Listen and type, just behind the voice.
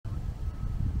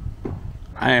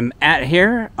I'm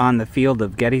here on the field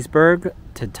of Gettysburg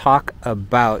to talk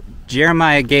about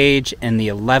Jeremiah Gage and the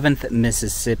 11th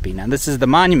Mississippi. Now, this is the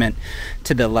monument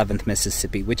to the 11th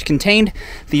Mississippi, which contained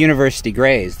the University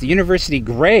Greys. The University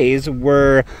Greys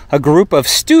were a group of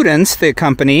students, the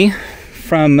company,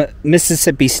 from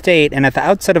Mississippi State, and at the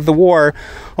outset of the war,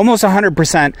 almost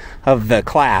 100% of the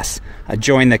class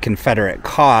joined the Confederate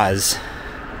cause,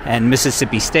 and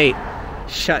Mississippi State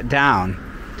shut down.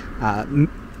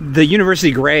 The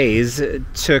University Greys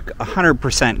took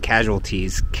 100%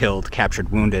 casualties, killed,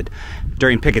 captured, wounded,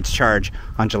 during Pickett's charge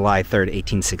on July 3rd,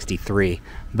 1863.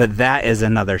 But that is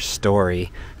another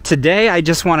story. Today, I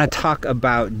just want to talk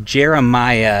about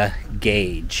Jeremiah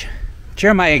Gage.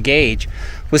 Jeremiah Gage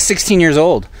was 16 years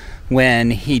old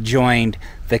when he joined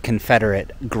the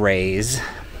Confederate Greys.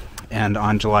 And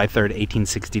on July 3rd,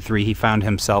 1863, he found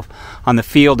himself on the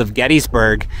field of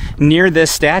Gettysburg near this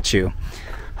statue.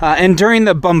 And during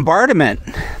the bombardment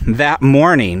that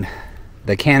morning,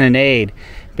 the cannonade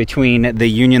between the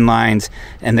Union lines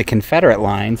and the Confederate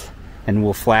lines, and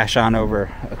we'll flash on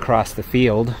over across the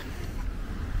field.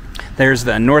 There's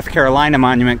the North Carolina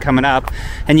monument coming up,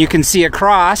 and you can see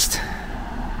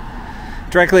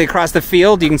directly across the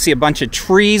field, you can see a bunch of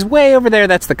trees way over there.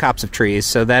 That's the copse of trees.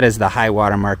 So that is the high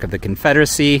water mark of the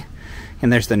Confederacy.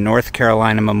 And there's the North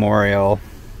Carolina Memorial.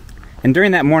 And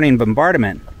during that morning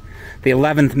bombardment, the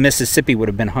 11th Mississippi would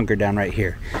have been hunkered down right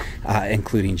here,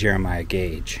 including Jeremiah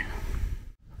Gage.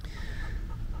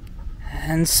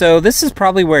 And so this is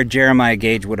probably where Jeremiah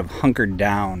Gage would have hunkered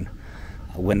down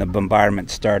when the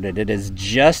bombardment started. It is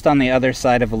just on the other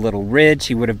side of a little ridge.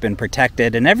 He would have been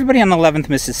protected, and everybody on the 11th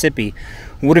Mississippi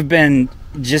would have been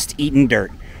just eating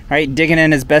dirt, right? Digging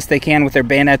in as best they can with their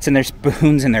bayonets and their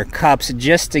spoons and their cups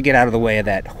just to get out of the way of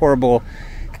that horrible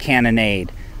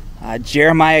cannonade.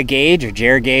 Jeremiah Gage, or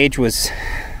Jer Gage, was,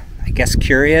 I guess,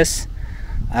 curious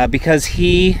because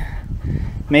he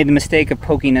made the mistake of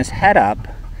poking his head up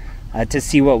to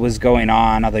see what was going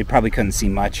on, although he probably couldn't see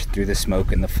much through the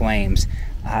smoke and the flames.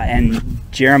 And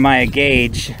Jeremiah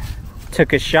Gage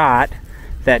took a shot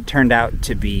that turned out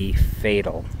to be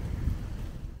fatal.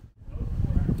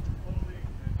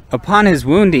 Upon his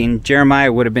wounding,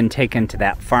 Jeremiah would have been taken to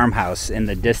that farmhouse in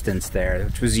the distance there,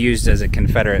 which was used as a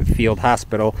Confederate field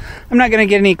hospital. I'm not going to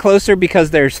get any closer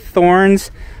because there's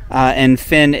thorns, and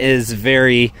Finn is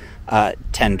very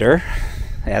tender,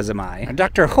 as am I.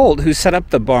 Dr. Holt, who set up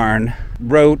the barn,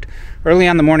 wrote, "Early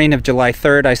on the morning of July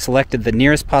 3rd, I selected the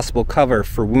nearest possible cover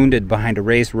for wounded behind a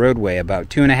raised roadway about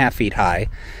 2.5 feet high,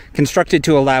 constructed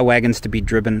to allow wagons to be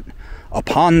driven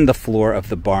upon the floor of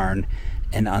the barn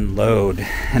and unload."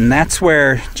 And that's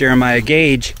where Jeremiah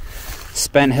Gage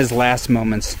spent his last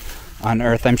moments on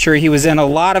earth. I'm sure he was in a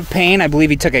lot of pain. I believe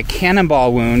he took a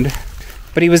cannonball wound,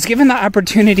 but he was given the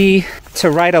opportunity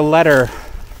to write a letter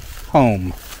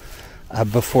home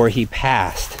before he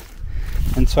passed.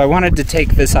 And so I wanted to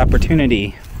take this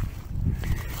opportunity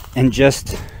and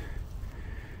just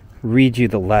read you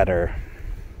the letter.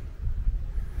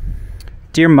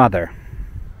 "Dear Mother,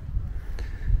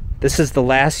 this is the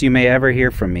last you may ever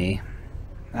hear from me.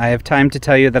 I have time to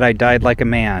tell you that I died like a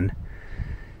man.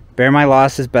 Bear my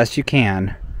loss as best you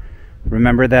can.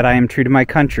 Remember that I am true to my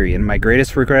country, and my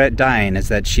greatest regret at dying is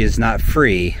that she is not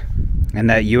free, and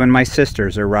that you and my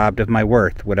sisters are robbed of my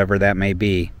worth, whatever that may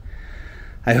be.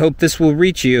 I hope this will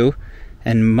reach you,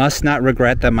 and must not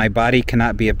regret that my body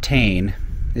cannot be obtained.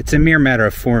 It's a mere matter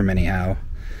of form, anyhow.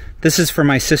 This is for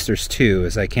my sisters, too,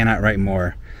 as I cannot write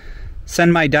more.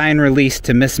 Send my dying release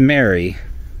to Miss Mary,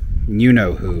 you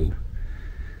know who.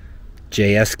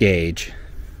 J.S. Gage.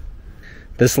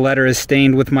 This letter is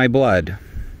stained with my blood."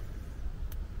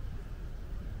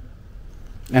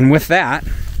 And with that,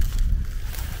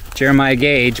 Jeremiah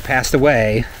Gage passed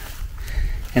away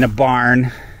in a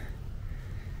barn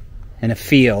in a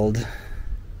field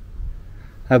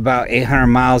about 800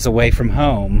 miles away from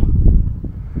home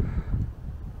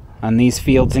on these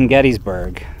fields in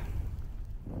Gettysburg.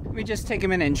 Let me just take a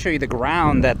minute and show you the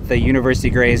ground that the University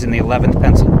Greys in the 11th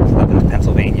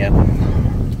Pennsylvania,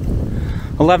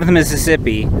 11th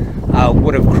Mississippi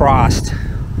would have crossed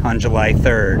on July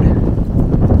 3rd.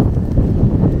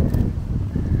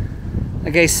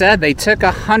 Like I said, they took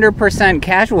 100%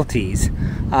 casualties.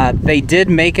 They did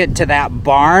make it to that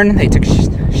barn. They took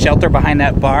shelter behind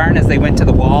that barn as they went to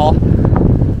the wall.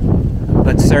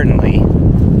 But certainly,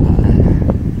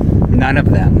 none of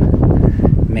them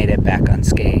made it back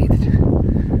unscathed.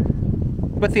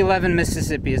 But the 11th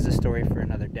Mississippi is a story for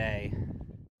another day.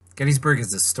 Gettysburg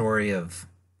is a story of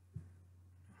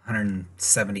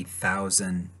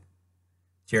 170,000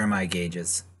 Jeremiah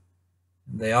Gages.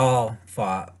 They all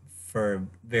fought for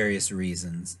various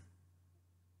reasons.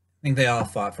 think they all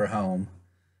fought for home,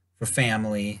 for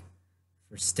family,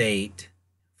 for state,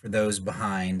 for those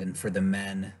behind, and for the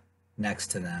men next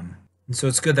to them. And so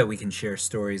it's good that we can share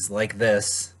stories like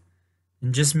this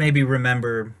and just maybe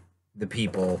remember the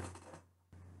people.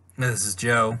 This is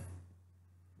Joe.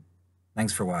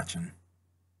 Thanks for watching.